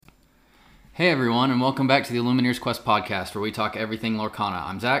Hey everyone, and welcome back to the Lumineers Quest podcast, where we talk everything Lorcana.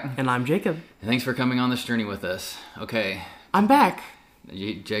 I'm Zach. And I'm Jacob. And thanks for coming on this journey with us. Okay. I'm back.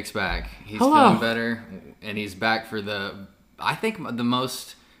 Jake's back. He's Hello. feeling better, and he's back for I think the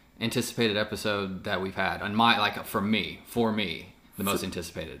most anticipated episode that we've had. For me, the most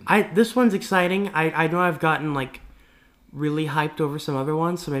anticipated. This one's exciting. I know I've gotten really hyped over some other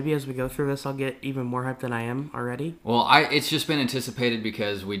ones, so maybe as we go through this, I'll get even more hyped than I am already. Well, it's just been anticipated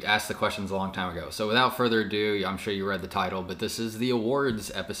because we asked the questions a long time ago. So without further ado, I'm sure you read the title, but this is the awards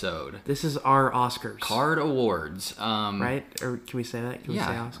episode. This is our Oscars. Card awards. Right? Or can we say that? Can we say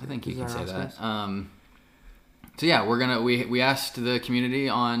Oscars? I think you can say Oscars? that. So yeah, we asked the community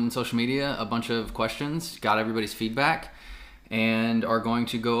on social media a bunch of questions, got everybody's feedback, and are going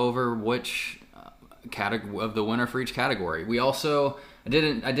to go over which of the winner for each category. We also I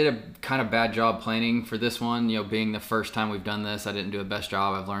did a kind of bad job planning for this one. Being the first time we've done this, I didn't do a best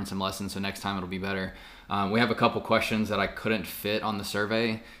job. I've learned some lessons, so next time it'll be better. We have a couple questions that I couldn't fit on the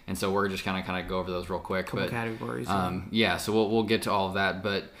survey, and so we're just kind of go over those real quick. Couple categories. So we'll get to all of that,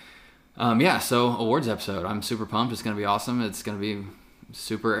 but so awards episode. I'm super pumped. It's gonna be awesome. It's gonna be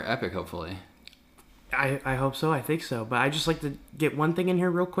super epic, hopefully. I hope so. I think so. But I just like to get one thing in here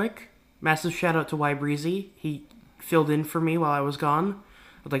real quick. Massive shout out to Y Breezy. He filled in for me while I was gone.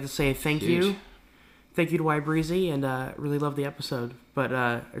 I'd like to say thank you. Thank you to Y Breezy, and really love the episode. But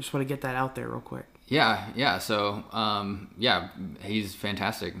I just want to get that out there real quick. Yeah. So, he's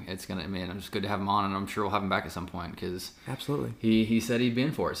fantastic. I'm just good to have him on, and I'm sure we'll have him back at some point because absolutely he said he'd be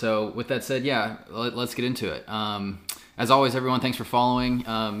in for it. So, with that said, let's get into it. As always, everyone, thanks for following.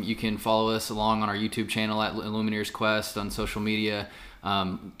 You can follow us along on our YouTube channel at Lumineers Quest, on social media,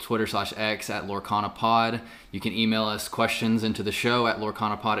 Twitter/X at LorcanaPod. You can email us questions into the show at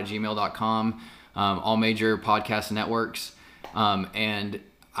lorcanapod@gmail.com. All major podcast networks. And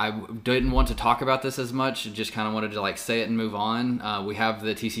I didn't want to talk about this as much, just kind of wanted to say it and move on. We have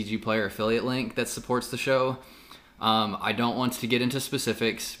the TCG Player affiliate link that supports the show. I don't want to get into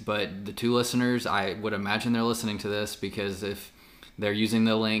specifics, but the two listeners, I would imagine they're listening to this because if they're using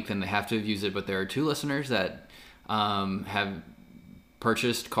the link, then they have to have used it. But there are two listeners that have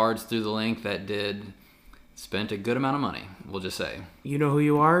purchased cards through the link that spent a good amount of money, we'll just say. You know who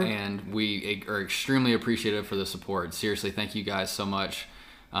you are. And we are extremely appreciative for the support. Seriously, thank you guys so much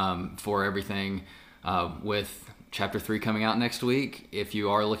for everything. With Chapter 3 coming out next week, if you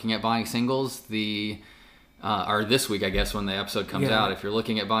are looking at buying singles, or this week, I guess, when the episode comes out, if you're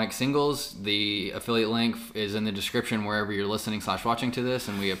looking at buying singles, the affiliate link is in the description wherever you're listening/watching to this,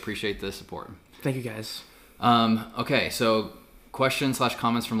 and we appreciate the support. Thank you, guys. Okay, so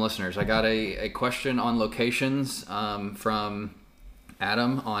questions/comments from listeners. I got a question on locations from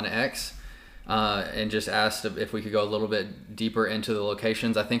Adam on X, and just asked if we could go a little bit deeper into the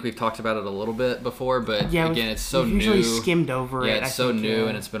locations. I think we've talked about it a little bit before, but again, it's so new. We've usually skimmed over it. Yeah, it's so new,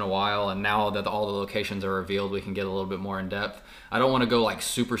 and it's been a while, and now that all the locations are revealed, we can get a little bit more in depth. I don't want to go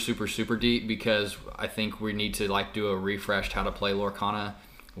super, super, super deep because I think we need to do a refreshed how to play Lorcana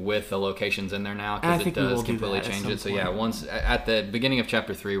with the locations in there now, because it does completely change it. So once at the beginning of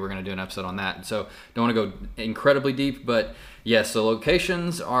Chapter 3, we're going to do an episode on that. So don't want to go incredibly deep, but yes, so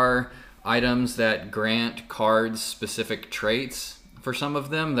locations are items that grant cards specific traits. For some of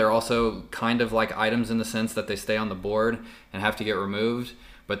them, they're also kind of like items in the sense that they stay on the board and have to get removed,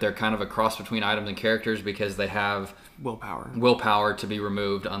 but they're kind of a cross between items and characters because they have willpower to be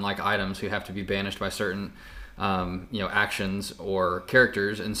removed, unlike items who have to be banished by certain actions or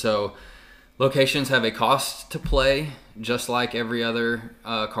characters. And so locations have a cost to play, just like every other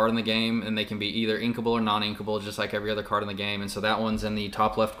card in the game, and they can be either inkable or non-inkable, just like every other card in the game. And so that one's in the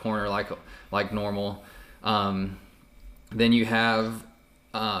top left corner, like normal. Then you have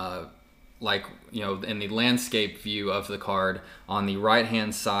in the landscape view of the card, on the right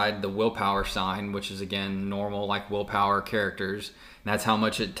hand side, the willpower sign, which is again normal, like willpower characters. And that's how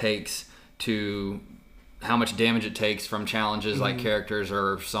much damage it takes from challenges like characters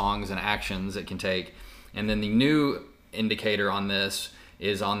or songs and actions it can take. And then the new indicator on this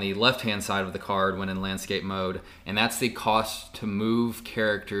is on the left-hand side of the card when in landscape mode, and that's the cost to move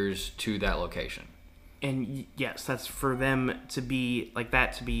characters to that location. And yes, that's for them to be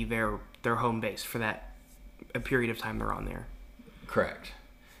to be their home base for a period of time they're on there. Correct.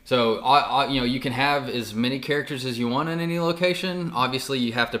 So, you can have as many characters as you want in any location. Obviously,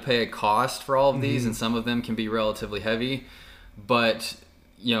 you have to pay a cost for all of these, and some of them can be relatively heavy. But,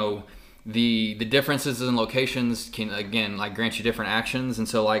 the differences in locations can, again, grant you different actions. And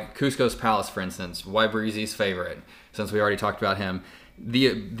so, Cusco's Palace, for instance, Y Breezy's favorite, since we already talked about him.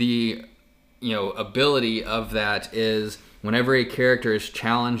 The ability of that is Whenever a character is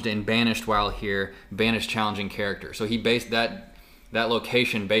challenged and banished while here, banish challenging character. So he based that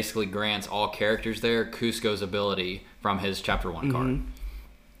location basically grants all characters there Cusco's ability from his Chapter 1 card.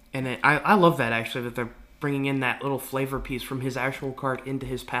 And I love that, actually, that they're bringing in that little flavor piece from his actual card into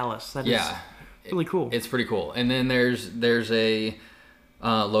his palace. That is really cool. It's pretty cool. And then there's a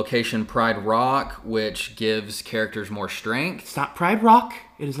location, Pride Rock, which gives characters more strength. It's not Pride Rock.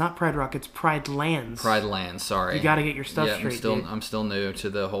 It is not Pride Rock. It's Pride Lands. Pride Lands, sorry. You got to get your stuff straight, I'm still new to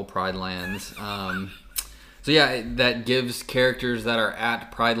the whole Pride Lands. So yeah, that gives characters that are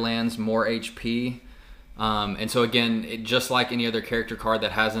at Pride Lands more HP. And so again, just like any other character card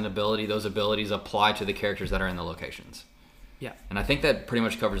that has an ability, those abilities apply to the characters that are in the locations. Yeah. And I think that pretty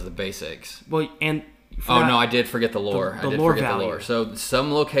much covers the basics. Well, and... Oh, no, I did forget the lore. The lore value. So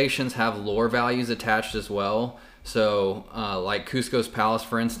some locations have lore values attached as well. So like Cusco's Palace,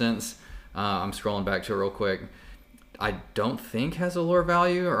 for instance, I'm scrolling back to it real quick. I don't think has a lore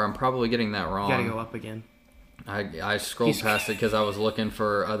value, or I'm probably getting that wrong. You gotta go up again. I scrolled past it because I was looking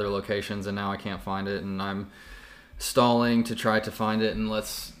for other locations, and now I can't find it, and I'm stalling to try to find it. And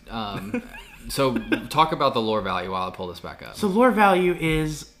let's so talk about the lore value while I pull this back up. So lore value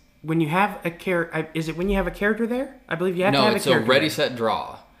is when you have a character. Is it when you have a character there? I believe you have to have a character. No, it's a ready, set,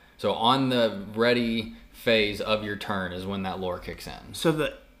 draw. So on the ready phase of your turn is when that lore kicks in.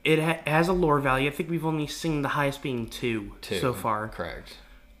 So it has a lore value. I think we've only seen the highest being two so far. Correct.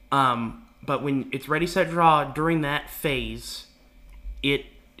 But when it's ready, set, draw, during that phase, it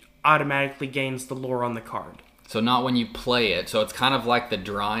automatically gains the lore on the card. So not when you play it. So it's kind of like the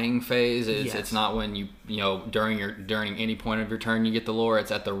drawing phase. It's not when you during any point of your turn you get the lore.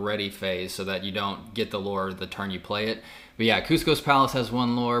 It's at the ready phase, so that you don't get the lore the turn you play it. But yeah, Cusco's Palace has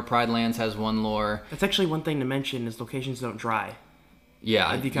one lore. Pride Lands has one lore. That's actually one thing to mention is locations don't dry.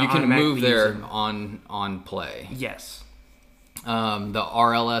 Yeah, you can move there on play. Yes. The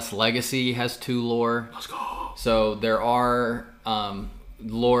RLS Legacy has 2 lore. Let's go. So there are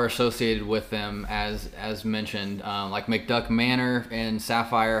lore associated with them as mentioned. Like McDuck Manor and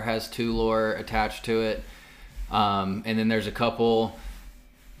Sapphire has 2 lore attached to it. And then there's a couple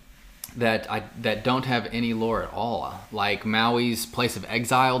that don't have any lore at all. Like Maui's Place of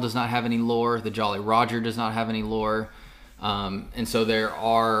Exile does not have any lore. The Jolly Roger does not have any lore. And so there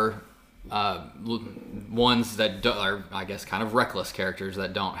are ones that are, I guess, kind of reckless characters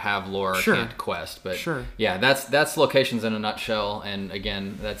that don't have lore or can't quest. But yeah, that's locations in a nutshell. And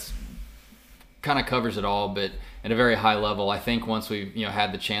again, that's kind of covers it all. But at a very high level, I think once we've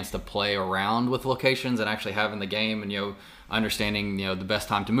had the chance to play around with locations and actually having the game and understanding the best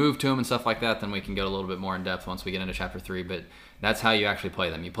time to move to them and stuff like that, then we can go a little bit more in depth once we get into Chapter 3. But that's how you actually play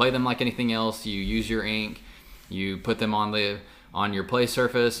them. You play them like anything else. You use your ink. You put them on your play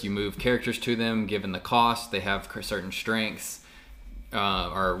surface. You move characters to them. Given the cost, they have certain strengths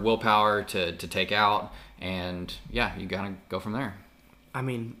or willpower to take out, and yeah, you gotta go from there. I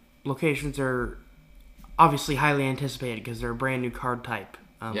mean, locations are obviously highly anticipated because they're a brand new card type.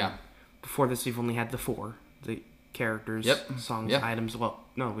 Before this, we've only had the characters, songs, items. Well,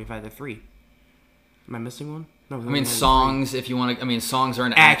 no, we've had the 3. Am I missing one? No, I mean, songs, if you want to... I mean, songs are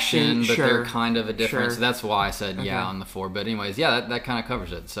an action, but they're kind of a difference. So that's why I said on the 4. But anyways, that kind of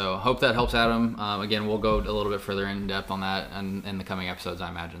covers it. So hope that helps Adam. Again, we'll go a little bit further in depth on that in the coming episodes, I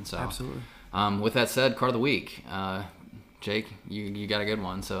imagine. So absolutely. With that said, card of the week. Jake, you got a good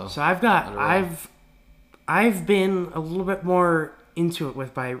one. So I've been a little bit more into it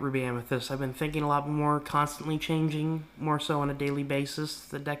with by Ruby Amethyst. I've been thinking a lot more, constantly changing, more so on a daily basis,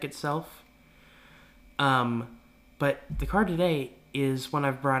 the deck itself. But the card today is one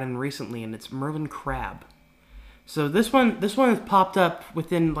I've brought in recently, and it's Merlin Crab. So this one has popped up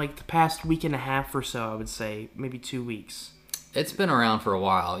within like the past week and a half or so, I would say, maybe 2 weeks. It's been around for a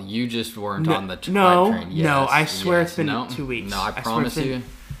while. You just weren't on the train. No, I swear it's been 2 weeks. No,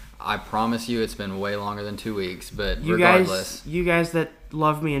 I promise you it's been way longer than 2 weeks, but regardless. You guys that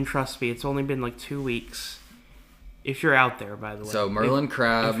love me and trust me, it's only been like 2 weeks. If you're out there, by the way. So Merlin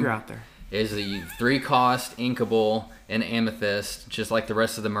Crab. If you're out there. Is the 3-cost inkable and amethyst, just like the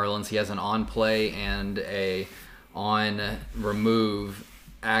rest of the Merlins. He has an on play and a on remove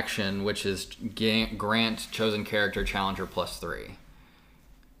action, which is grant chosen character challenger +3.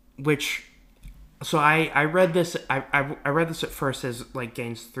 So I read this. I read this at first as like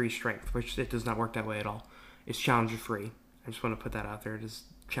gains 3 strength, which it does not work that way at all. It's challenger free. I just want to put that out there. It is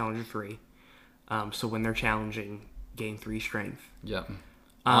challenger free. So when they're challenging, gain 3 strength. Yep.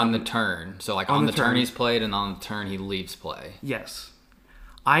 On the turn. So like on the turn he's played, and on the turn he leaves play. Yes.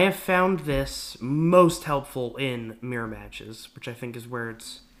 I have found this most helpful in mirror matches, which I think is where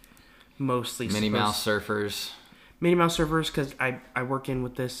it's mostly Minnie Mouse Surfers. Minnie Mouse servers, because I work in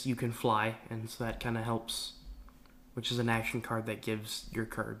with this, you can fly, and so that kind of helps, which is an action card that gives your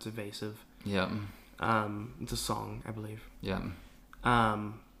cards evasive. Yeah. It's a song, I believe. Yeah.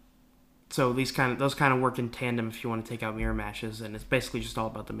 So those kind of work in tandem if you want to take out mirror matches, and it's basically just all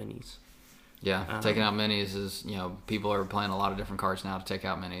about the minis. Yeah, taking out minis is, people are playing a lot of different cards now to take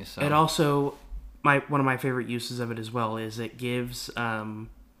out minis. So. It also, one of my favorite uses of it as well is it gives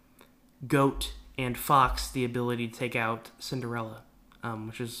Goat and Fox the ability to take out Cinderella,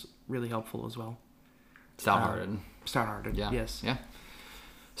 which is really helpful as well. Stout-hearted. Stout-hearted, yeah. Yes. Yeah.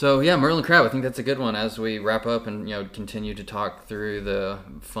 So, yeah, Merlin Crab, I think that's a good one as we wrap up and, continue to talk through the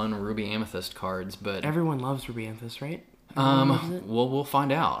fun Ruby Amethyst cards. But everyone loves Ruby Amethyst, right? Well, we'll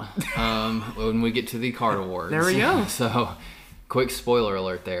find out when we get to the card awards. There we go. So, quick spoiler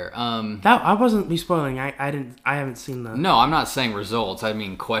alert there. That I wasn't be spoiling. I haven't seen the. No, I'm not saying results. I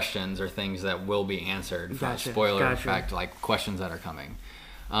mean questions or things that will be answered. Gotcha. Spoiler effect, like questions that are coming.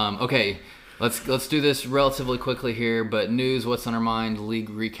 Okay, let's do this relatively quickly here. But news, what's on our mind? League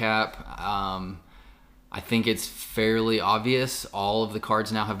recap. I think it's fairly obvious. All of the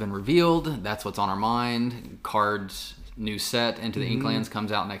cards now have been revealed. That's what's on our mind. Cards. New set Into the Inklands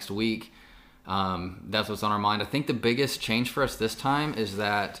comes out next week. That's what's on our mind. I think the biggest change for us this time is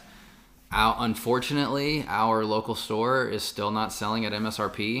that unfortunately our local store is still not selling at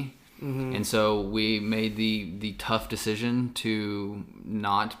MSRP. And so we made the tough decision to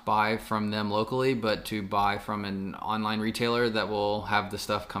not buy from them locally, but to buy from an online retailer that will have the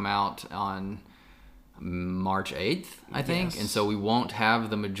stuff come out on March 8th, I think. Yes. And so we won't have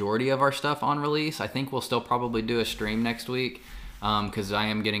the majority of our stuff on release. I think we'll still probably do a stream next week because I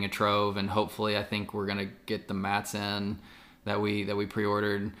am getting a trove, and hopefully I think we're going to get the mats in that we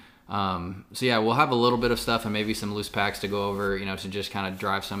pre-ordered. So yeah, we'll have a little bit of stuff and maybe some loose packs to go over, to just kind of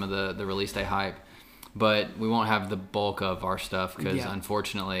drive some of the release day hype. But we won't have the bulk of our stuff because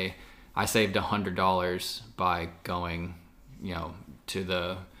unfortunately I saved $100 by going, to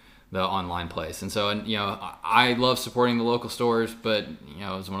the online place. And so, I love supporting the local stores, but,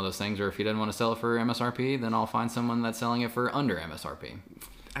 it's one of those things where if he doesn't want to sell it for MSRP, then I'll find someone that's selling it for under MSRP.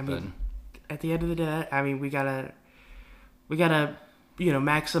 I mean, at the end of the day, we gotta,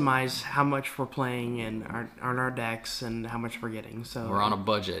 maximize how much we're playing and our decks and how much we're getting. So we're on a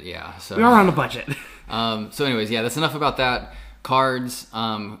budget. Yeah. So we are on a budget. So anyways, yeah, that's enough about that. Cards,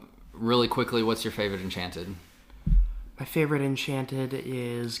 really quickly, what's your favorite enchanted? My favorite enchanted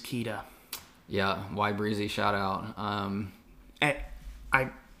is Kita. Yeah, Y Breezy shout out.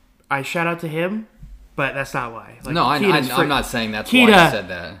 I shout out to him, but that's not why. Like, no, I'm not saying that's why I said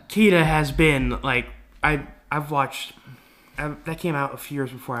that. Kita has been I've watched. That came out a few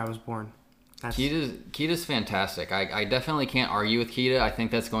years before I was born. Kita's fantastic. I definitely can't argue with Kita. I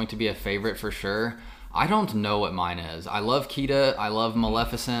think that's going to be a favorite for sure. I don't know what mine is. I love Kita. I love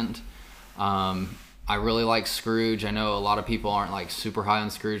Maleficent. I really like Scrooge. I know a lot of people aren't super high on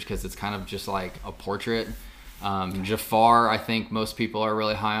Scrooge because it's kind of just like a portrait. Jafar, I think most people are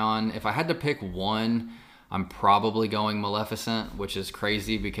really high on. If I had to pick one, I'm probably going Maleficent, which is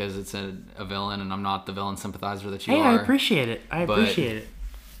crazy because it's a villain and I'm not the villain sympathizer that you are. I appreciate it.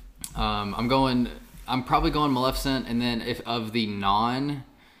 I'm probably going Maleficent, and then if of the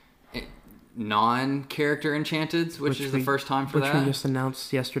non-character enchanteds, which is the first time for that. Which we just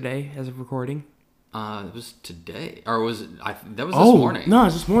announced yesterday as of recording. It was today, or was it? That was this morning. No, it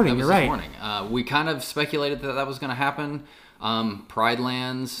was this morning. You're right. This morning. We kind of speculated that was going to happen. Pride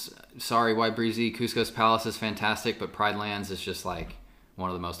Lands. Sorry, White Breezy. Cusco's Palace is fantastic, but Pride Lands is just like one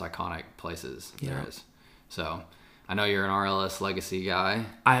of the most iconic places there is. So I know you're an RLS Legacy guy.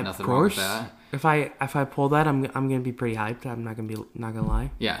 Nothing wrong with that. If I pull that, I'm gonna be pretty hyped. I'm not gonna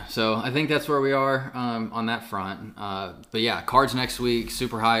lie. Yeah, so I think that's where we are on that front. But yeah, cards next week,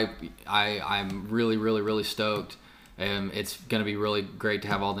 super hype. I'm really, really, really stoked. It's gonna be really great to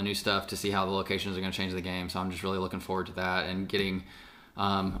have all the new stuff to see how the locations are gonna change the game. So I'm just really looking forward to that and getting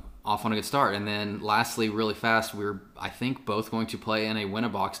off on a good start. And then lastly, really fast, we're I think both going to play in a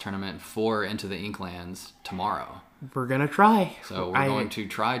win-a-box tournament for Into the Inklands tomorrow. We're going to try. So we're going to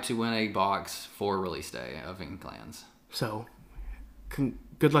try to win a box for release day of Inklands. So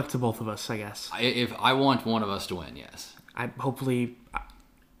good luck to both of us, I guess. If I want one of us to win, yes. I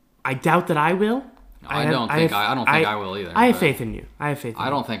doubt that I will. I don't think I will either. I have faith in you. I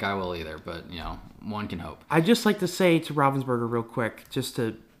don't think I will either, but one can hope. I'd just like to say to Ravensburger real quick, just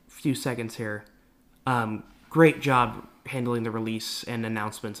a few seconds here. Great job handling the release and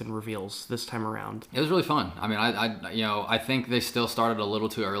announcements and reveals this time around. It was really fun. I mean, I think they still started a little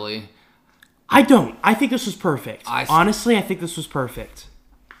too early. I don't. I think this was perfect. Honestly, I think this was perfect.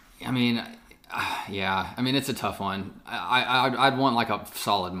 I mean, Yeah, I mean, it's a tough one. I'd want like a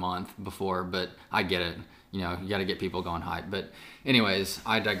solid month before, but I get it. You know, you got to get people going hype. But anyways,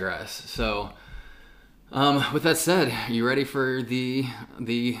 I digress. So, with that said, you ready for the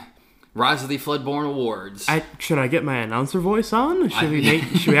Rise of the Floodborn Awards? Should I get my announcer voice on? Should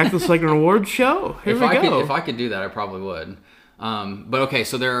we act this like an awards show? Here we go. If I could do that, I probably would. But okay,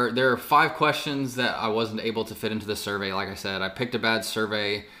 so there are 5 questions that I wasn't able to fit into the survey. Like I said, I picked a bad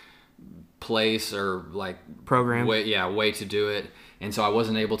survey place or like program way to do it, and so I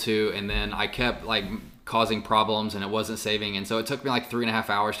wasn't able to, and then I kept like causing problems and it wasn't saving, and so it took me like 3.5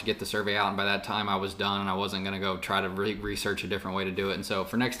 hours to get the survey out, and by that time I was done and I wasn't going to go try to research a different way to do it. And so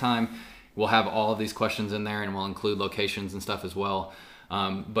for next time we'll have all of these questions in there and we'll include locations and stuff as well.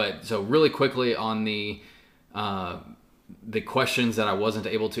 But so really quickly on the questions that I wasn't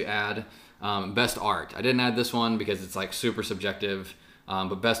able to add, best art, I didn't add this one because it's like super subjective.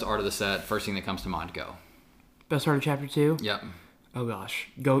 But best art of the set, first thing that comes to mind, go. Best art of chapter 2? Yep. Oh gosh.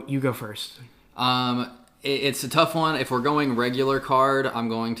 You go first. It's a tough one. If we're going regular card, I'm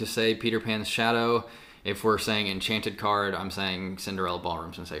going to say Peter Pan's Shadow. If we're saying enchanted card, I'm saying Cinderella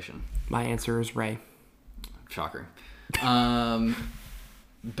Ballroom Sensation. My answer is Ray. Shocker.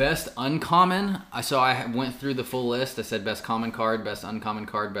 Best uncommon. So I went through the full list. I said best common card, best uncommon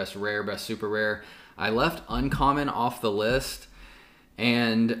card, best rare, best super rare. I left uncommon off the list.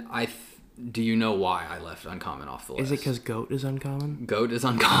 And do you know why I left uncommon off the list? Is it because goat is uncommon? Goat is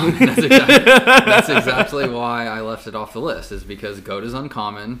uncommon. That's exactly why I left it off the list, is because goat is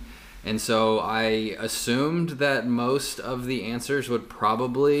uncommon. And so I assumed that most of the answers would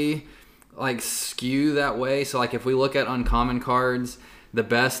probably like skew that way. So like if we look at uncommon cards, the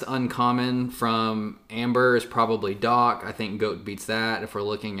best uncommon from Amber is probably Doc. I think goat beats that. If we're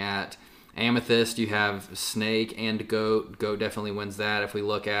looking at Amethyst, you have Snake and Goat. Goat definitely wins that. If we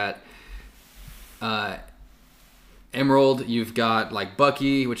look at Emerald, you've got like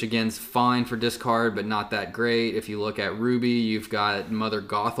Bucky, which again is fine for discard, but not that great. If you look at Ruby, you've got Mother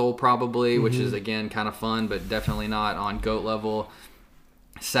Gothel probably, which is again kind of fun, but definitely not on Goat level.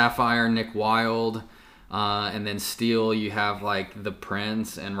 Sapphire, Nick Wilde. And then Steel, you have like the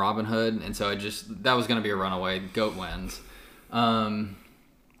Prince and Robin Hood. And so that was going to be a runaway. Goat wins.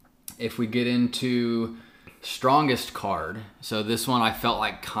 If we get into strongest card, so this one I felt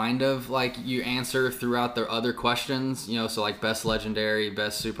like kind of like you answer throughout the other questions, you know, so like best legendary,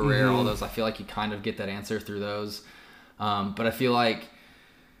 best super rare, all those, I feel like you kind of get that answer through those. But I feel like,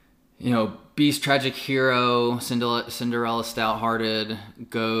 you know, Beast, Tragic Hero, Cinderella Stout-Hearted,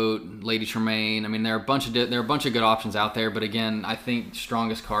 Goat, Lady Tremaine. I mean, there are a bunch of good options out there, but again, I think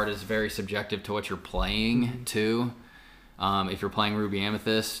strongest card is very subjective to what you're playing too. If you're playing Ruby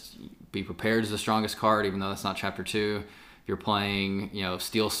Amethyst, be prepared is the strongest card, even though that's not chapter 2. If you're playing, you know,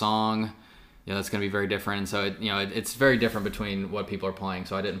 Steel Song, you know, that's going to be very different. And so, it's very different between what people are playing.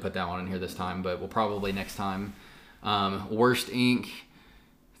 So I didn't put that one in here this time, but we'll probably next time. Worst ink.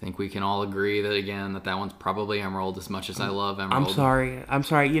 I think we can all agree that, again, that one's probably Emerald, as much as I love Emerald. I'm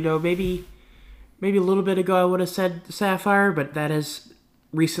sorry. You know, maybe a little bit ago I would have said Sapphire, but that has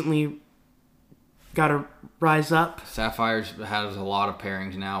recently got to rise up. Sapphire has a lot of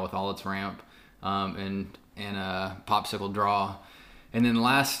pairings now with all its ramp and Popsicle Draw. And then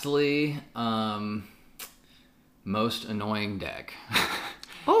lastly, most annoying deck.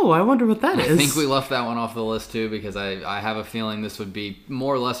 Oh, I wonder what that is. I think we left that one off the list too because I have a feeling this would be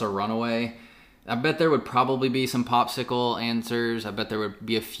more or less a runaway. I bet there would probably be some Popsicle answers. I bet there would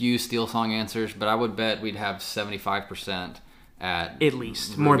be a few Steel Song answers, but I would bet we'd have 75% at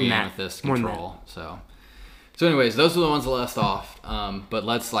least more than Amethyst control. So anyways, those are the ones that left off. But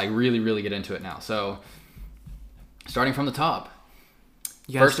let's like really, really get into it now. So starting from the top.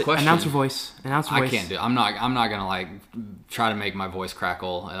 First question. Announcer voice. I can't do it. I'm not gonna like try to make my voice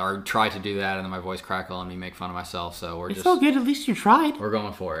crackle or try to do that and then my voice crackle and me make fun of myself. So it's all good. At least you tried. We're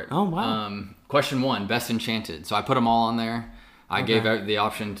going for it. Oh wow. Question 1, best enchanted. So I put them all on there. I gave the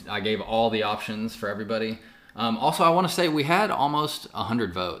option. I gave all the options for everybody. Also, I want to say we had almost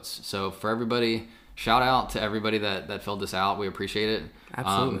 100 votes. So for everybody, shout out to everybody that filled this out. We appreciate it.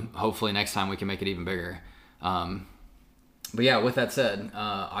 Absolutely. Hopefully next time we can make it even bigger. But yeah, with that said,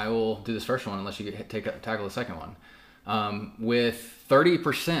 I will do this first one unless you tackle the second one. With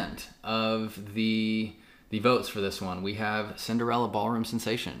 30% of the votes for this one, we have Cinderella Ballroom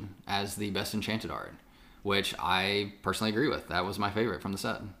Sensation as the best enchanted art, which I personally agree with. That was my favorite from the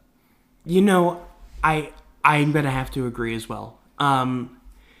set. You know, I'm gonna have to agree as well. I don't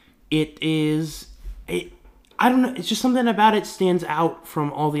know. It's just something about it stands out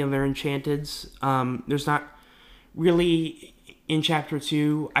from all the other enchanteds. There's not really in Chapter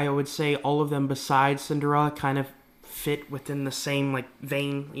 2, I would say all of them besides Cinderella kind of fit within the same like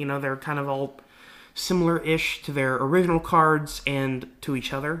vein. You know, they're kind of all similar-ish to their original cards and to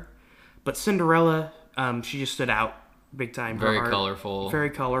each other. But Cinderella, she just stood out big time. Very colorful. Very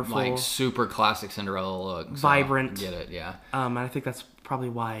colorful. Like super classic Cinderella look. So vibrant. Get it, yeah. And I think that's probably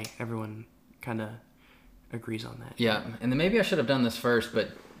why everyone kind of agrees on that. Yeah, and then maybe I should have done this first,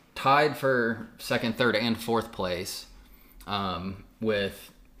 but tied for second, third, and fourth place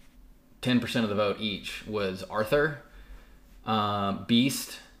with 10% of the vote each was Arthur,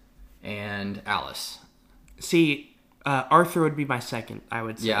 Beast, and Alice. See, Arthur would be my second, I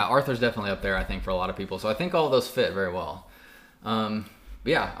would say. Yeah, Arthur's definitely up there, I think, for a lot of people. So I think all of those fit very well. But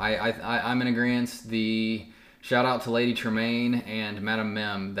yeah, I'm in agreement. The shout out to Lady Tremaine and Madame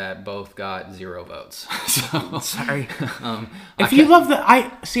Mim that both got 0 votes. So sorry. If you love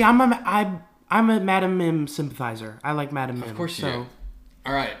I'm a Madame Mim sympathizer. I like Madame Mim. Of course you do.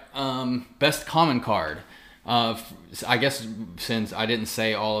 All right. Best common card. I guess since I didn't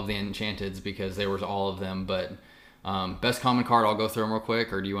say all of the Enchanteds because there was all of them, but best common card, I'll go through them real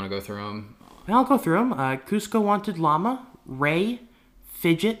quick, or do you want to go through them? I'll go through them. Cusco Wanted Llama, Ray,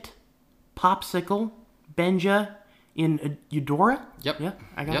 Fidget, Popsicle, Benja, in Eudora. Yep. Yeah,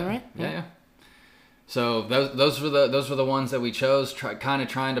 I got it right. Yeah. So those were the ones that we chose. Kind of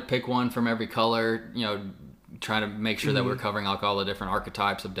trying to pick one from every color. You know, trying to make sure that we're covering like all the different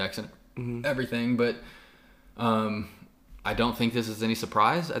archetypes of decks and everything. But I don't think this is any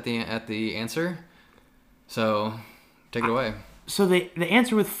surprise at the answer. So take it away. So the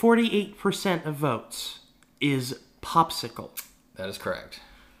answer with 48% of votes is Popsicle. That is correct.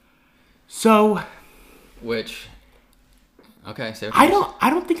 So, okay, so I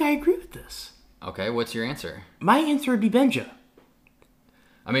don't think I agree with this. Okay, what's your answer? My answer would be Benja.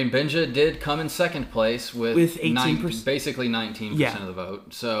 I mean, Benja did come in second place with 18%, basically 19% of the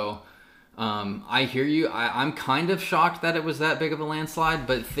vote. So I hear you. I'm kind of shocked that it was that big of a landslide,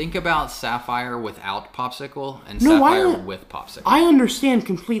 but think about Sapphire without Popsicle and Sapphire with Popsicle. I understand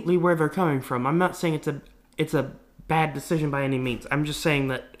completely where they're coming from. I'm not saying it's a bad decision by any means. I'm just saying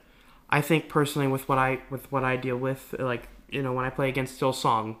that I think personally with what I deal with, like, you know, when I play against Still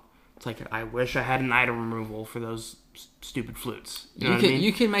Song, it's like I wish I had an item removal for those stupid flutes.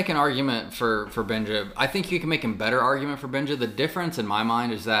 You can make an argument for Benja. I think you can make a better argument for Benja. The difference in my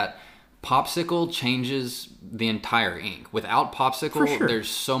mind is that Popsicle changes the entire ink. Without Popsicle, there's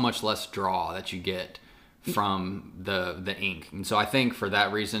so much less draw that you get from the ink. And so I think for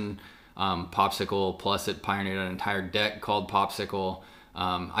that reason, Popsicle, plus it pioneered an entire deck called Popsicle.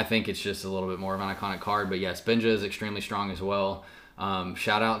 I think it's just a little bit more of an iconic card. But yes, Benja is extremely strong as well.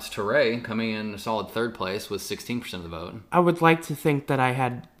 Shout outs to Ray coming in a solid third place with 16% of the vote. I would like to think that I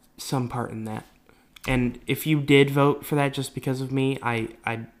had some part in that. And if you did vote for that just because of me, I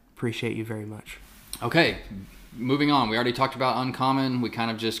appreciate you very much. Okay, moving on. We already talked about Uncommon. We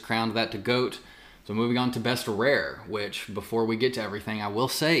kind of just crowned that to GOAT. So moving on to Best Rare, which before we get to everything, I will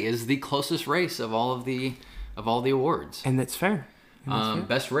say is the closest race of all the awards. And that's fair.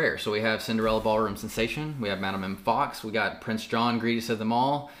 Best Rare. So we have Cinderella Ballroom Sensation. We have Madame M. Fox. We got Prince John, Greatest of Them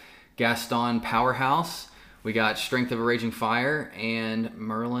All. Gaston Powerhouse. We got Strength of a Raging Fire. And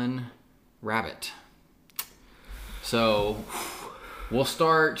Merlin Rabbit. So we'll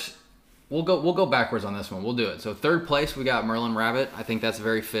go backwards on this one. We'll do it. So third place, we got Merlin Rabbit. I think that's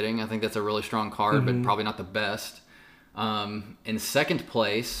very fitting. I think that's a really strong card, but probably not the best. In second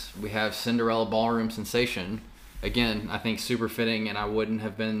place, we have Cinderella Ballroom Sensation. Again, I think super fitting, and I wouldn't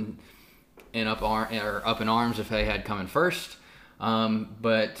have been up in arms if they had come in first.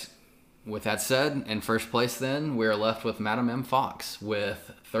 But with that said, in first place then, we're left with Madame M. Fox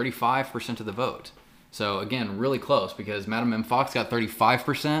with 35% of the vote. So again, really close because Madame M. Fox got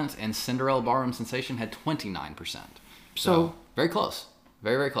 35% and Cinderella Ballroom Sensation had 29%. So very close.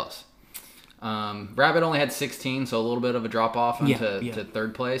 Very, very close. Rabbit only had 16, so a little bit of a drop off to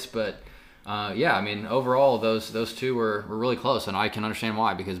third place, but I mean, overall, those two were really close, and I can understand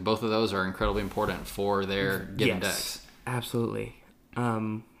why, because both of those are incredibly important for their given decks. Absolutely.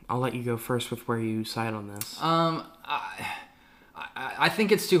 I'll let you go first with where you side on this. I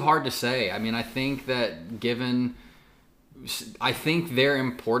think it's too hard to say. I mean, I think that I think their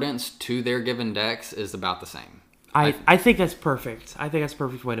importance to their given decks is about the same. I think that's perfect. I think that's a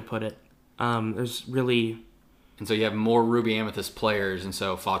perfect way to put it. There's really... And so you have more Ruby Amethyst players, and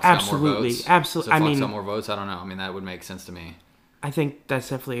so Fox got more votes. Absolutely. So Fox got more votes? I don't know. I mean, that would make sense to me. I think that's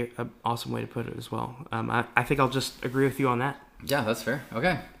definitely an awesome way to put it as well. I think I'll just agree with you on that. Yeah, that's fair.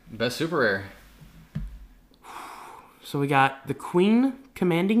 Okay. Best Super Rare. So we got the Queen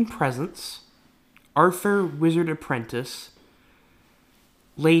Commanding Presence, Arthur Wizard Apprentice,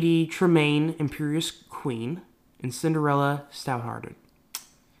 Lady Tremaine, Imperious Queen, and Cinderella, Stout-Hearted.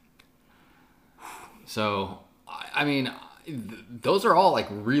 So, I mean, those are all like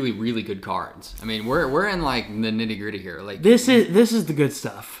really, really good cards. I mean, we're in like the nitty gritty here. Like this is the good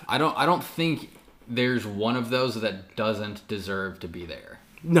stuff. I don't think there's one of those that doesn't deserve to be there.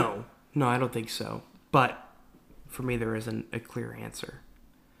 No, I don't think so. But for me, there isn't a clear answer.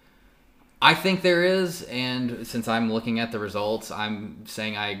 I think there is, and since I'm looking at the results, I'm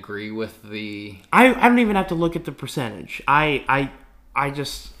saying I agree with the... I don't even have to look at the percentage. I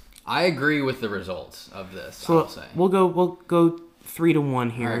just... I agree with the results of this, So I'll say. we'll go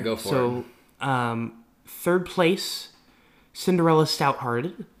 3-1 here. All right, go for it. Third place, Cinderella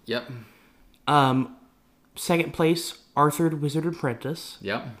Stout-Hearted. Yep. Second place, Arthur the Wizard Apprentice.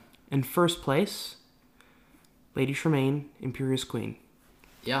 Yep. And first place, Lady Tremaine, Imperious Queen.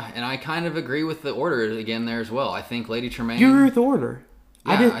 Yeah, and I kind of agree with the order again there as well. I think Lady Tremaine... You agree with the order?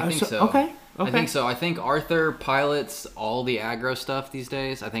 Yeah, I think so. Okay. I think so. I think Arthur pilots all the aggro stuff these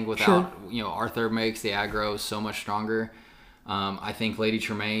days. I think without, Arthur makes the aggro so much stronger. I think Lady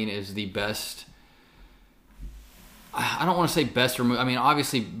Tremaine is the best... I don't want to say best removal. I mean,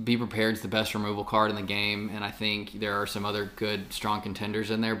 obviously, Be Prepared is the best removal card in the game, and I think there are some other good, strong contenders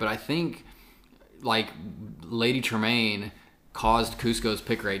in there. But I think, like, Lady Tremaine caused Cusco's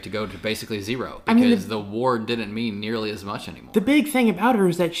pick rate to go to basically 0 because the ward didn't mean nearly as much anymore. The big thing about her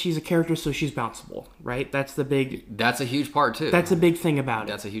is that she's a character, so she's bounceable, right? That's a huge part too. That's a big thing about it.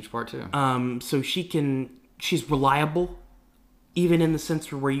 That's a huge part too. So she's reliable, even in the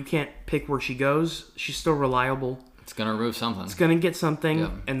sense where you can't pick where she goes. She's still reliable. It's gonna remove something. It's gonna get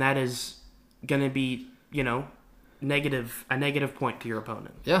something, and that is gonna be, a negative point to your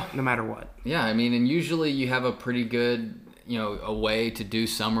opponent. Yeah. No matter what. Yeah, I mean, and usually you have a pretty good, a way to do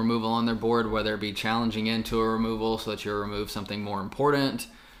some removal on their board, whether it be challenging into a removal so that you remove something more important,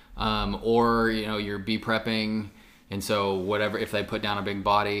 or, you're B-prepping, and so whatever, if they put down a big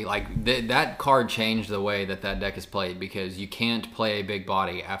body, like that card changed the way that deck is played because you can't play a big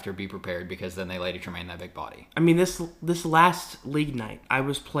body after Be Prepared because then they Lady Tremaine that big body. I mean, this last league night, I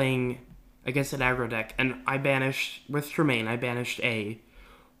was playing against an aggro deck, and with Tremaine, I banished a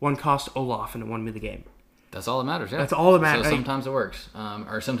 1-cost Olaf, and it won me the game. That's all that matters, yeah. That's all that matters. So sometimes it works.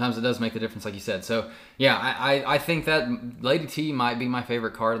 Or sometimes it does make the difference, like you said. So, yeah, I think that Lady T might be my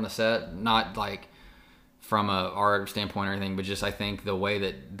favorite card in the set. Not, like, from a art standpoint or anything, but just I think the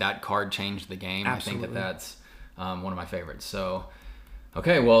way that card changed the game, Absolutely. I think that's one of my favorites. So,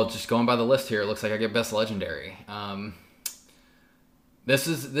 okay, well, just going by the list here, it looks like I get Best Legendary. This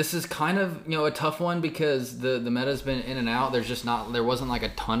is kind of a tough one because the meta's been in and out. There wasn't like a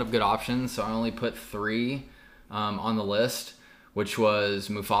ton of good options, so I only put 3 on the list, which was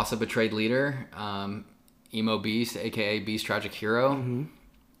Mufasa Betrayed Leader, Emo Beast, aka Beast Tragic Hero,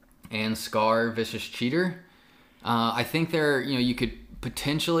 and Scar Vicious Cheater. I think you could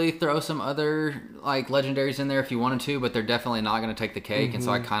potentially throw some other like legendaries in there if you wanted to, but they're definitely not going to take the cake, and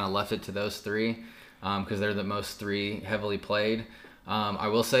so I kind of left it to those 3 because they're the most 3 heavily played. I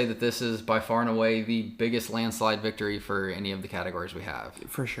will say that this is by far and away the biggest landslide victory for any of the categories we have.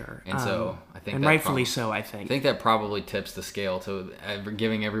 For sure. And so I think and rightfully so, I think. I think that probably tips the scale to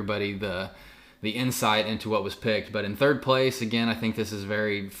giving everybody the insight into what was picked. But in third place, again, I think this is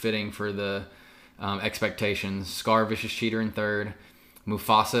very fitting for the expectations. Scar Vicious Cheater in third,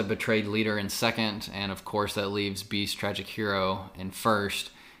 Mufasa Betrayed Leader in second, and of course that leaves Beast Tragic Hero in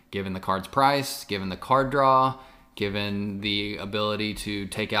first, given the card's price, given the card draw, given the ability to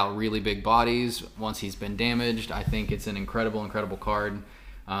take out really big bodies once he's been damaged. I think it's an incredible card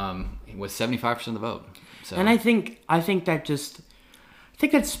with 75% of the vote. So. And I think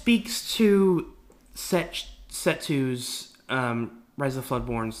that speaks to Set 2's Rise of the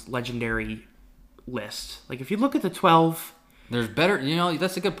Floodborn's legendary list. Like if you look at the 12... There's better,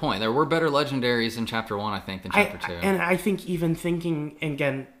 that's a good point. There were better legendaries in Chapter 1, I think, than Chapter 2. And I think even thinking,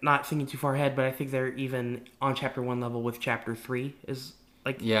 again, not thinking too far ahead, but I think they're even on Chapter 1 level with Chapter 3 is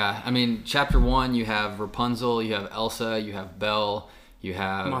like... Yeah, I mean, Chapter 1, you have Rapunzel, you have Elsa, you have Belle, you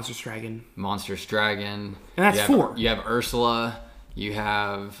have... Monstrous Dragon. And that's 4. You have Ursula, you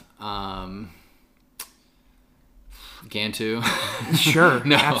have... Gantu. Sure,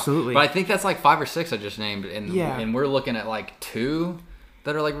 no, absolutely. But I think that's like 5 or 6 I just named, and we're looking at like 2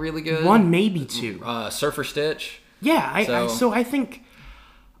 that are like really good. 1, maybe 2. Surfer Stitch. Yeah, I think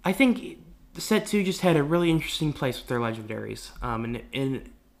Set 2 just had a really interesting place with their legendaries,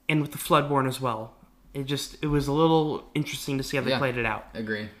 and with the Floodborn as well. It was a little interesting to see how they played it out.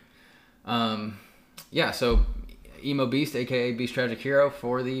 Agree. So Emo Beast, aka Beast Tragic Hero,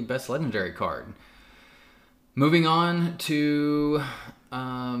 for the best legendary card. Moving on to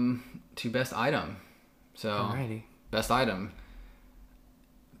to best item. So Alrighty. best item.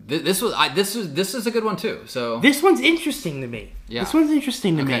 This is a good one too. So This one's interesting to me. Yeah. This one's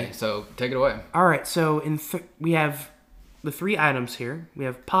interesting to me. okay, so take it away. All right, so we have the 3 items here. We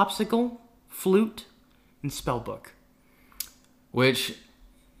have popsicle, flute, and spellbook. Which,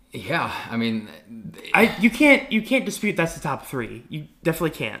 yeah, I mean, You can't dispute that's the top 3. You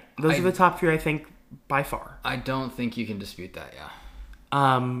definitely can't. Those are the top 3, I think, by far. I don't think you can dispute that. Yeah.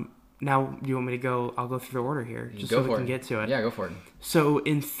 Now, do you want me to go? I'll go through the order here, just so we can get to it. Yeah, go for it. So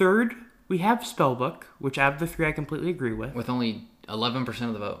in third, we have spellbook, which out of the 3, I completely agree with. With only 11%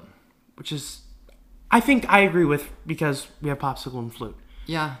 of the vote. Which is, I think I agree with because we have popsicle and flute.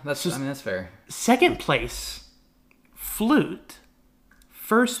 Yeah, that's fair. Second place, flute.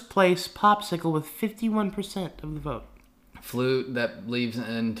 First place, popsicle with 51% of the vote. Flute, that leaves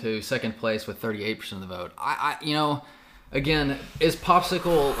into second place with 38% of the vote. Again, is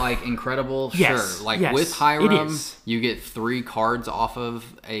popsicle like incredible? Yes, Sure. Like yes, with it Hiram, is. you get 3 cards off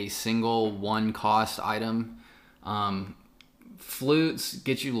of a single 1 cost item. Flutes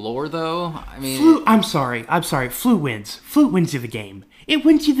get you lore though. I mean, Flute. I'm sorry. Flute wins. Flute wins you the game. It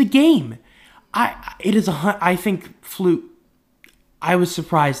wins you the game. I think flute. I was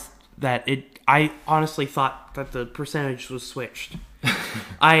surprised that it. I honestly thought that the percentage was switched.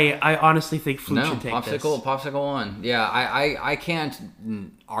 I honestly think flute should take popsicle won. Yeah, I can't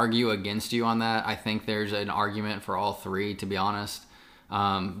argue against you on that. I think there's an argument for all 3, to be honest.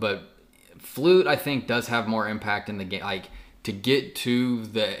 But flute, I think, does have more impact in the game. Like, to get to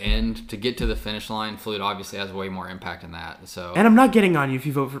the end, to get to the finish line, flute obviously has way more impact in that. So, and I'm not getting on you if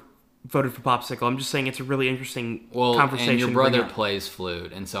you voted for popsicle. I'm just saying it's a really interesting conversation. And your brother plays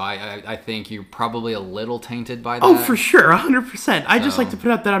flute, and so I think you're probably a little tainted by that. Oh, for sure, 100%. I just like to put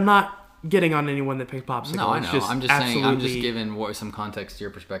out that I'm not getting on anyone that picked popsicle. No, I know. Just I'm just saying. I'm just giving some context to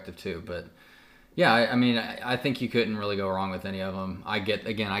your perspective too. But yeah, I mean, I think you couldn't really go wrong with any of them. I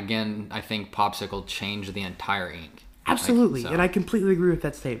think popsicle changed the entire ink. Absolutely, and I completely agree with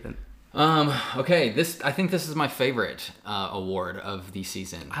that statement. Okay, I think this is my favorite award of the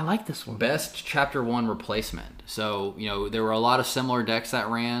season. I like this one. Best Chapter 1 replacement. So, there were a lot of similar decks that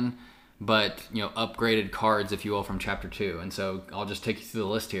ran, but, upgraded cards, if you will, from Chapter 2. And so I'll just take you through the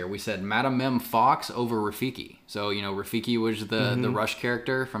list here. We said Madam Mim Fox over Rafiki. So, Rafiki was the Rush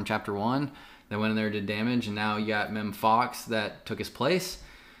character from Chapter 1 that went in there and did damage, and now you got Mim Fox that took his place.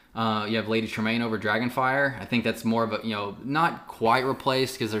 You have Lady Tremaine over Dragonfire. I think that's more of a, not quite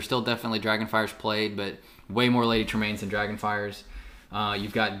replaced because there's still definitely Dragonfires played, but way more Lady Tremaines than Dragonfires.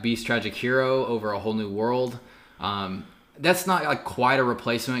 You've got Beast Tragic Hero over A Whole New World. That's not like quite a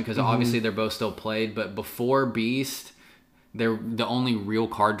replacement because obviously they're both still played, but before Beast, the only real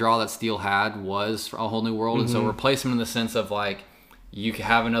card draw that Steel had was A Whole New World, and so replacement in the sense of like you could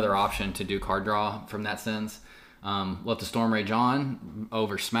have another option to do card draw from that sense. Let the Storm Rage On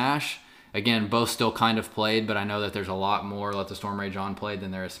over Smash. Again, both still kind of played, but I know that there's a lot more Let the Storm Rage On played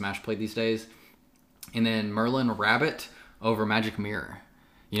than there is Smash played these days. And then Merlin Rabbit over Magic Mirror.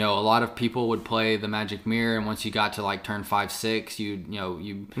 A lot of people would play the Magic Mirror, and once you got to like turn 5, 6,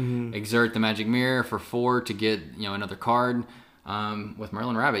 you exert the Magic Mirror for 4 to get another card. With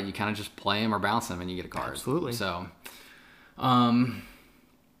Merlin Rabbit, you kind of just play him or bounce him, and you get a card. Absolutely. So,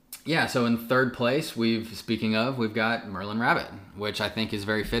 yeah, so in third place, we've got Merlin Rabbit, which I think is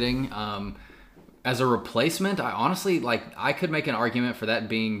very fitting. As a replacement, I could make an argument for that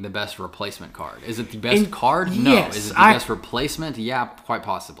being the best replacement card. Is it the best card? No. Yes, Is it the best replacement? Yeah, quite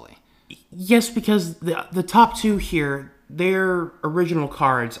possibly. Yes, because the top 2 here, their original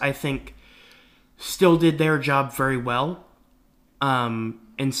cards, I think, still did their job very well, and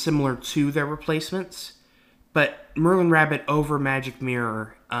similar to their replacements. But Merlin Rabbit over Magic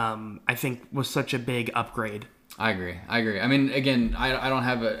Mirror, I think, was such a big upgrade. I agree. I mean, again, I don't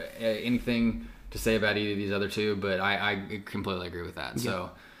have anything to say about either of these other 2, but I completely agree with that. Yeah. So,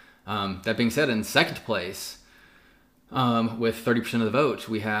 that being said, in second place, with 30% of the vote,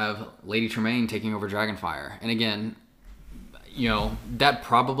 we have Lady Tremaine taking over Dragonfire. And again, that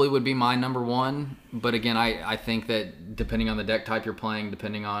probably would be my number 1. But again, I think that depending on the deck type you're playing,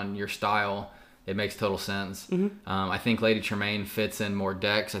 depending on your style, it makes total sense. I think Lady Tremaine fits in more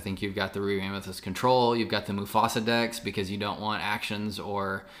decks. I think you've got the Ruby Amethyst Control. You've got the Mufasa decks because you don't want actions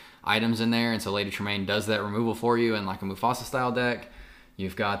or items in there. And so Lady Tremaine does that removal for you in like a Mufasa style deck.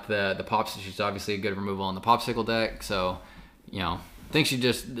 You've got the Pops. She's obviously a good removal on the Popsicle deck. So, I think she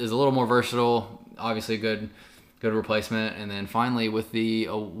just is a little more versatile. Obviously good replacement. And then finally with the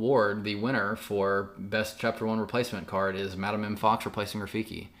award, the winner for Best Chapter 1 Replacement card is Madam M. Fox replacing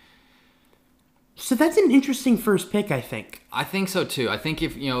Rafiki. So that's an interesting first pick, I think. I think so too. I think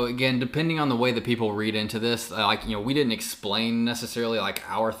if, again, depending on the way that people read into this, we didn't explain necessarily like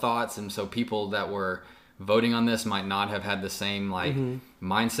our thoughts, and so people that were voting on this might not have had the same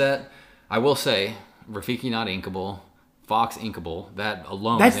mindset. I will say, Rafiki not inkable, Fox inkable. That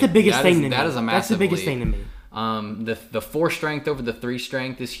alone, that's the biggest thing to me. That is a massive. That's the biggest thing to me. The 4 strength over the 3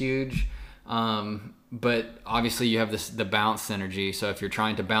 strength is huge. But obviously you have the bounce synergy. So if you're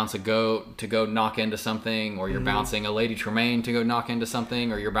trying to bounce a goat to go knock into something, or you're bouncing a Lady Tremaine to go knock into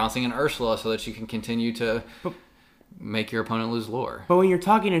something, or you're bouncing an Ursula so that you can continue to make your opponent lose lore. But when you're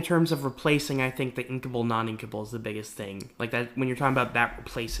talking in terms of replacing, I think the inkable, non-inkable is the biggest thing. Like that, when you're talking about that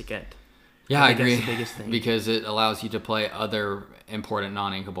replacing it. Yeah, I agree. That's the biggest thing. Because it allows you to play other important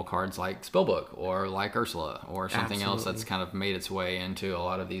non-inkable cards like Spellbook or like Ursula or something else that's kind of made its way into a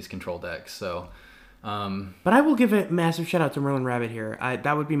lot of these control decks. So, but I will give a massive shout out to Merlin Rabbit here.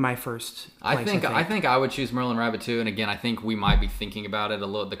 That would be my first place, I think I would choose Merlin Rabbit too. And again, I think we might be thinking about it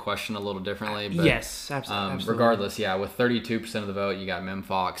the question a little differently. But, yes, absolutely. Regardless, yeah, with 32% of the vote, you got Mem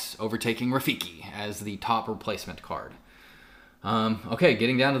Fox overtaking Rafiki as the top replacement card. Okay,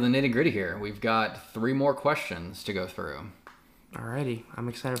 getting down to the nitty gritty here. We've got 3 more questions to go through. Alrighty, I'm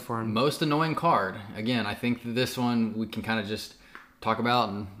excited for him. Most annoying card. Again, I think that this one we can kind of just talk about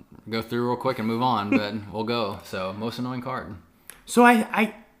and go through real quick and move on, but we'll go. So, most annoying card. So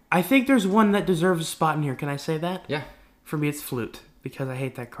I think there's one that deserves a spot in here. Can I say that? Yeah. For me, it's Flute, because I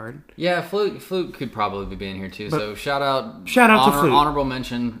hate that card. Yeah, Flute could probably be in here too. But so shout out to Flute. Honorable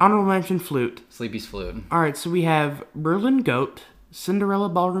mention. Honorable mention Flute. Sleepy's Flute. All right, so we have Merlin Goat, Cinderella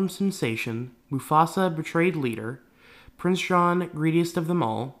Ballroom Sensation, Mufasa Betrayed Leader, Prince John Greediest of Them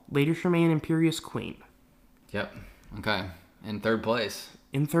All, Lady Tremaine Imperious Queen. Yep. Okay. In third place.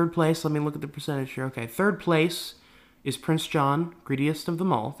 In third place, let me look at the percentage here. Okay, third place is Prince John Greediest of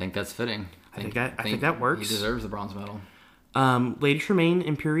Them All. I think that's fitting. I think that works. He deserves the bronze medal. Lady Tremaine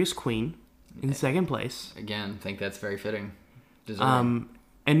Imperious Queen in second place. Again, I think that's very fitting. Deserving.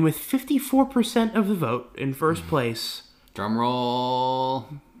 And with 54% of the vote in first place, drum roll,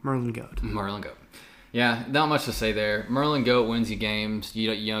 Merlin Goat. Merlin Goat. Yeah, not much to say there. Merlin Goat wins you games.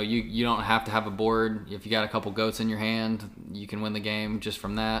 You don't have to have a board. If you got a couple goats in your hand, you can win the game just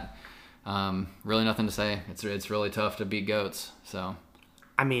from that. Really nothing to say. It's really tough to beat goats. So,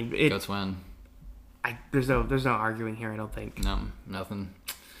 I mean, goats win. There's no arguing here. I don't think. No, nothing.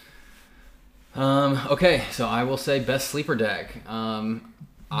 Okay, so I will say best sleeper deck. I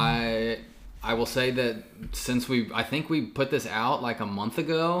will say that since I think we put this out like a month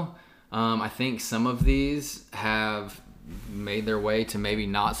ago. I think some of these have made their way to maybe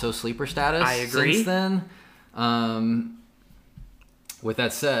not so sleeper status. I agree. Since then. With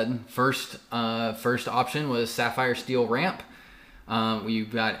that said, first option was Sapphire Steel Ramp.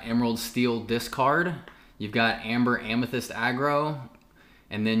 You've got Emerald Steel Discard. You've got Amber Amethyst Aggro.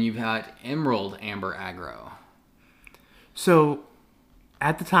 And then you've got Emerald Amber Aggro. So,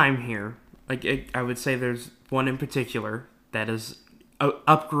 at the time here, I would say there's one in particular that is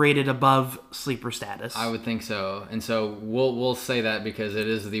upgraded above sleeper status. I would think so. And so we'll say that because it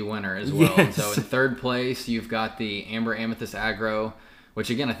is the winner as well. Yes. And so in third place, you've got the Amber Amethyst Aggro,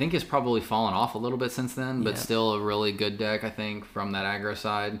 which again, I think has probably fallen off a little bit since then, but still a really good deck, I think, from that aggro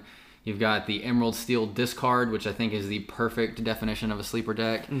side. You've got the Emerald Steel Discard, which I think is the perfect definition of a sleeper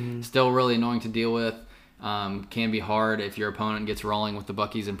deck. Mm-hmm. Still really annoying to deal with. Can be hard if your opponent gets rolling with the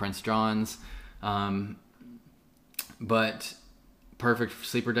Buckies and Prince Johns. But perfect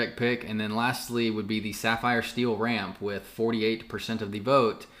sleeper deck pick. And then lastly would be the Sapphire Steel Ramp with 48% of the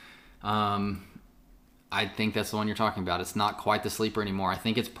vote. I think that's the one you're talking about. It's not quite the sleeper anymore. I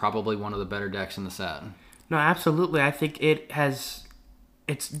think it's probably one of the better decks in the set. No, absolutely. I think it's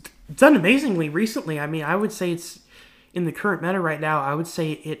done amazingly recently. I mean, I would say it's in the current meta right now. I would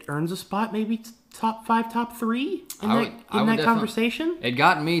say it earns a spot, maybe top 5, top 3 in that conversation. It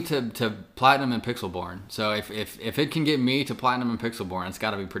got me to Platinum and Pixelborn. So if it can get me to Platinum and Pixelborn, it's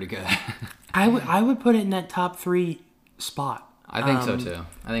got to be pretty good. I would put it in that top 3 spot. I think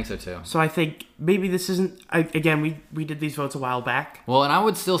so too. So I think maybe this isn't. Again, we did these votes a while back. Well, and I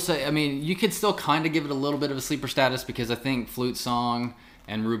would still say, I mean, you could still kind of give it a little bit of a sleeper status because I think Flute Song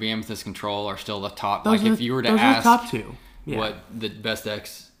and Ruby Amethyst Control are still the top. If you were to ask top 2. Yeah. What the best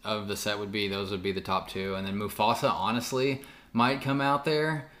decks of the set would be, those would be the top 2. And then Mufasa, honestly, might come out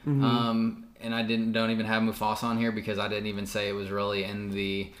there. Mm-hmm. And I don't even have Mufasa on here because I didn't even say it was really in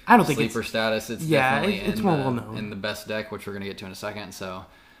the sleeper status. It's definitely it's more well known in the best deck, which we're going to get to in a second. So,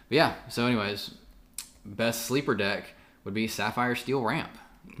 but yeah. So anyways, best sleeper deck would be Sapphire Steel Ramp.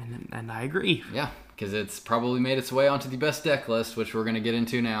 And I agree. Yeah, because it's probably made its way onto the best deck list, which we're going to get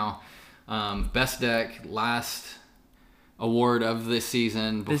into now. Best deck, last award of this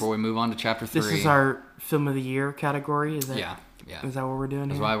season before we move on to chapter 3. This is our film of the year category. Is that? Yeah. Is that what we're doing?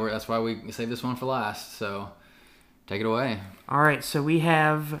 That's why we saved this one for last. So take it away. All right. So we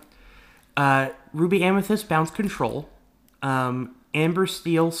have Ruby Amethyst Bounce Control, Amber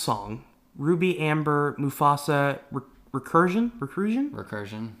Steel Song, Ruby Amber Mufasa Recursion.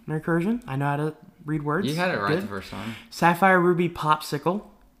 I know how to read words. You had it right Good. the first time. Sapphire Ruby Popsicle,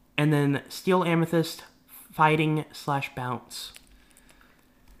 and then Steel Amethyst Fighting/Bounce.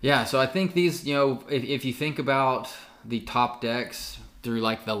 Yeah, so I think these, if you think about the top decks through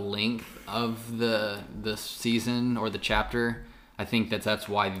like the length of the season or the chapter, I think that's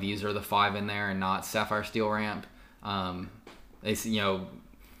why these are the 5 in there and not Sapphire Steel Ramp. Like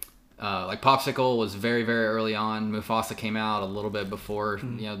Popsicle was very, very early on. Mufasa came out a little bit before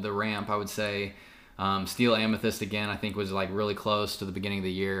the ramp, I would say. Steel Amethyst again, I think was like really close to the beginning of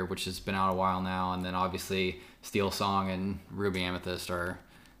the year, which has been out a while now. And then obviously Steel Song and Ruby Amethyst are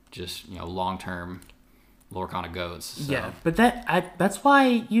just long-term Lorcana goats. So. Yeah, but that's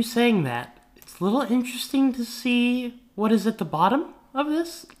why you saying that. It's a little interesting to see what is at the bottom of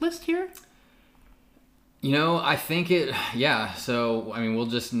this list here. I think yeah. So, we'll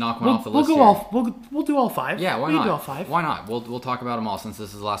just knock one off the list. We'll do all 5. Yeah, why we not? Do all 5. Why not? We'll talk about them all since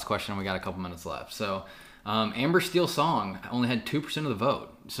this is the last question and we got a couple minutes left. So, Amber Steel Song only had 2% of the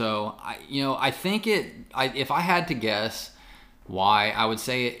vote. So, I think if I had to guess why, I would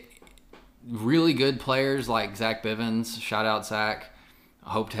say really good players like Zach Bivens. Shout out, Zach.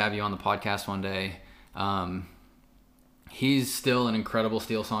 I hope to have you on the podcast one day. He's still an incredible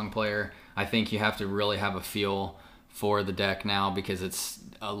Steel Song player. I think you have to really have a feel for the deck now because it's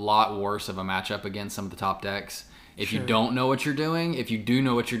a lot worse of a matchup against some of the top decks. If you don't know what you're doing, if you do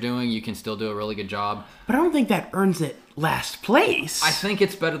know what you're doing, you can still do a really good job. But I don't think that earns it last place. I think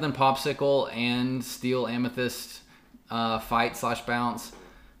it's better than Popsicle and Steel Amethyst Fight/Bounce.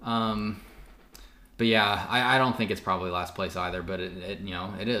 But yeah, I don't think it's probably last place either, but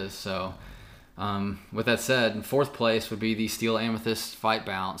it is. So with that said, in 4th place would be the Steel Amethyst Fight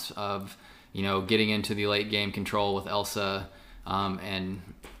Bounce of getting into the late game control with Elsa and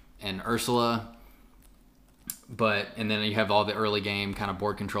Ursula. And then you have all the early game kind of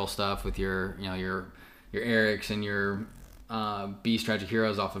board control stuff with your Erics and your Beast Tragic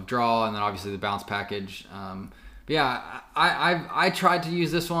Heroes off of draw, and then obviously the bounce package. But yeah, I tried to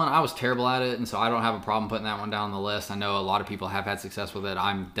use this one. I was terrible at it, and so I don't have a problem putting that one down the list. I know a lot of people have had success with it.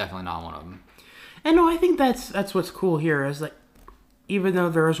 I'm definitely not one of them. And no, I think that's what's cool here is like, even though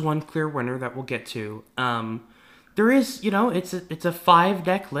there is one clear winner that we'll get to, there is, it's a 5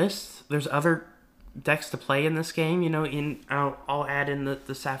 deck list. There's other decks to play in this game. I'll add in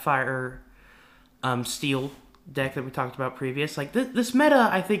the Sapphire Steel deck that we talked about previous. Like this meta,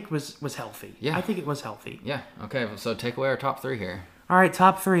 I think was healthy. Yeah, I think it was healthy. Yeah. Okay. So take away our top 3 here. All right,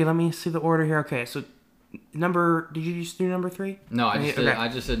 top 3. Let me see the order here. Okay, so did you just do number 3? No, I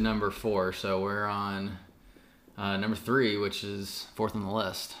just did number 4. So we're on number 3, which is 4th on the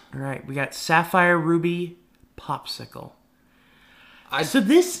list. All right, we got Sapphire Ruby Popsicle.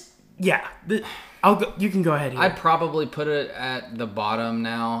 I'll go. You can go ahead here. I'd probably put it at the bottom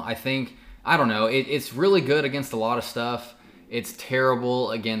now. I don't know. It's really good against a lot of stuff. It's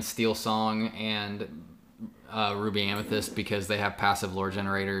terrible against Steel Song and Ruby Amethyst because they have passive lore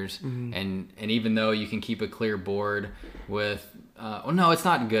generators, and even though you can keep a clear board with, no, it's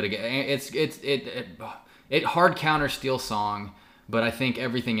not good again. It hard counters Steel Song, but I think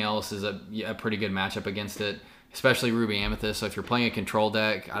everything else is a pretty good matchup against it, especially Ruby Amethyst. So if you're playing a control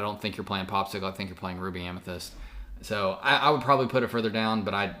deck, I don't think you're playing Popsicle. I think you're playing Ruby Amethyst. So I would probably put it further down,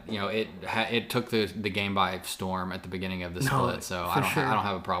 but it took the game by storm at the beginning of the split. So I don't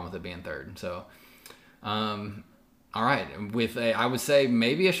have a problem with it being 3rd. So. All right. I would say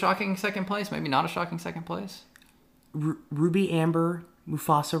maybe a shocking 2nd place, maybe not a shocking 2nd place. Ruby Amber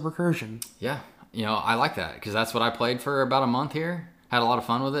Mufasa Recursion. Yeah. I like that because that's what I played for about a month here. Had a lot of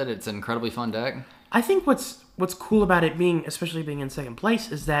fun with it. It's an incredibly fun deck. I think what's cool about it especially being in 2nd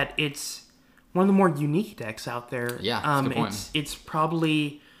place, is that it's one of the more unique decks out there. Yeah, that's a good point. It's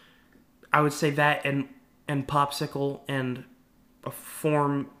probably, I would say that and Popsicle and a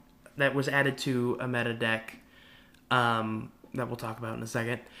form that was added to a meta deck that we'll talk about in a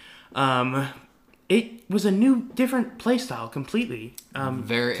second. It was a new, different playstyle completely.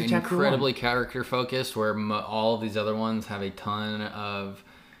 Very incredibly character focused, where all of these other ones have a ton of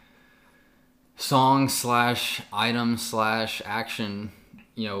song / item / action,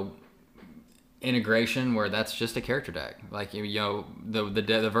 integration, where that's just a character deck. Like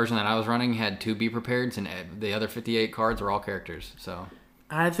the version that I was running had 2 Be Prepareds, and the other 58 cards were all characters. So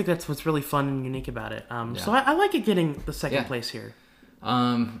I think that's what's really fun and unique about it. So I like it getting the second place here.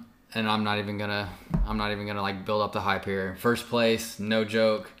 And I'm not even gonna like build up the hype here. First place, no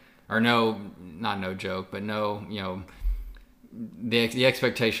joke, or no, not no joke, but no, the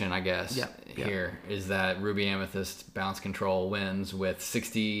expectation, I guess, here is that Ruby Amethyst Bounce Control wins with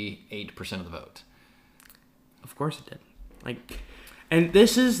 68% of the vote. Of course it did. And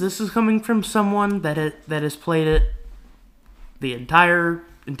this is coming from someone that has played it the entire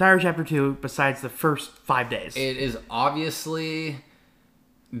chapter 2 besides the first 5 days. It is obviously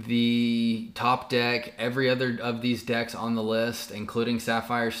the top deck. Every other of these decks on the list, including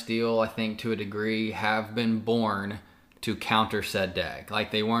Sapphire Steel, I think to a degree, have been born to counter said deck.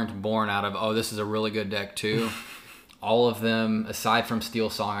 Like, they weren't born out of, oh, this is a really good deck too. All of them, aside from Steel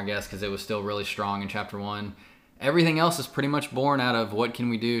Song, I guess, because it was still really strong in Chapter 1, everything else is pretty much born out of what can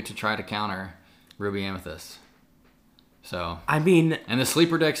we do to try to counter Ruby Amethyst. So, I mean... And the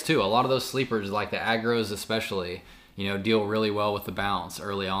sleeper decks too. A lot of those sleepers, like the aggros especially, deal really well with the bounce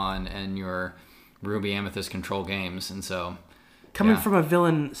early on in your Ruby Amethyst control games. And so... Coming from a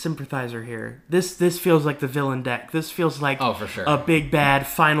villain sympathizer here, this feels like the villain deck. This feels like for sure. a big bad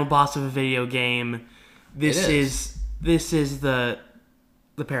final boss of a video game. This is the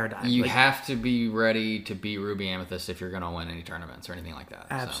paradigm. You have to be ready to beat Ruby Amethyst if you're going to win any tournaments or anything like that.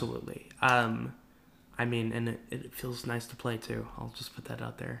 Absolutely. I mean, and it feels nice to play too. I'll just put that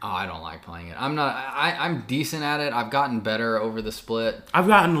out there. Oh, I don't like playing it. I'm decent at it. I've gotten better over the split. I've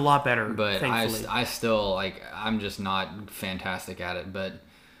gotten a lot better, but thankfully. I still I'm just not fantastic at it. But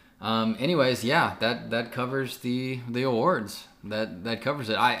anyways, that covers the awards. That covers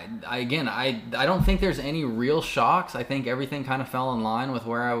it. I don't think there's any real shocks. I think everything kind of fell in line with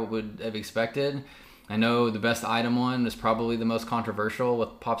where I would have expected. I know the best item one is probably the most controversial with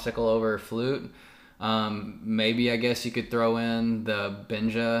Popsicle over Flute. Maybe I guess you could throw in the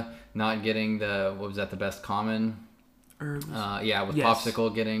Benja not getting the best common. Herbs. With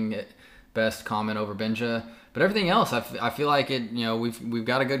Popsicle getting best common over Benja. But everything else, I feel like it. We've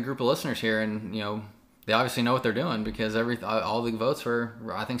got a good group of listeners here, and they obviously know what they're doing because all the votes were,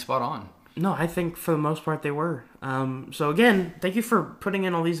 I think, spot on. No, I think for the most part they were. So again, thank you for putting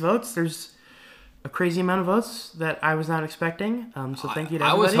in all these votes. There's a crazy amount of votes that I was not expecting. So thank you to everybody.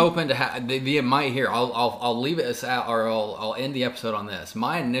 I was hoping to have the might here. I'll leave it as out, or I'll end the episode on this.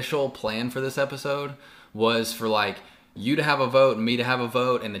 My initial plan for this episode was for you to have a vote and me to have a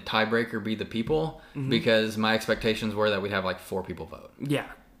vote, and the tiebreaker be the people, because my expectations were that we'd have 4 people vote. Yeah,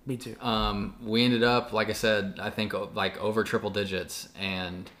 me too. We ended up, like I said, I think over triple digits,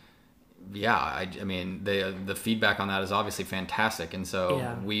 and I mean the feedback on that is obviously fantastic, and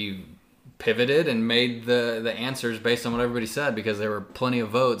so we pivoted and made the answers based on what everybody said, because there were plenty of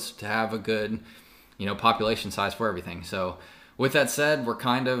votes to have a good population size for everything. So with that said, we're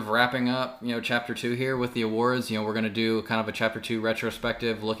kind of wrapping up chapter 2 here with the awards. We're going to do kind of a chapter 2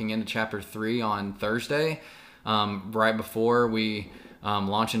 retrospective looking into chapter 3 on Thursday, right before we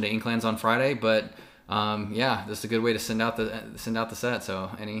launch into Inklands on Friday. But this is a good way to send out the set.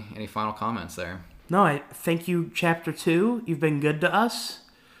 So any final comments there? No, I thank you, chapter 2. You've been good to us.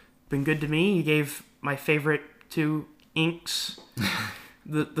 Been good to me. You gave my favorite 2 inks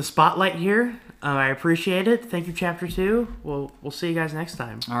the spotlight here. I appreciate it. Thank you, chapter 2. We'll see you guys next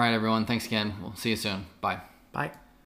time. All right, everyone. Thanks again. We'll see you soon. Bye. Bye.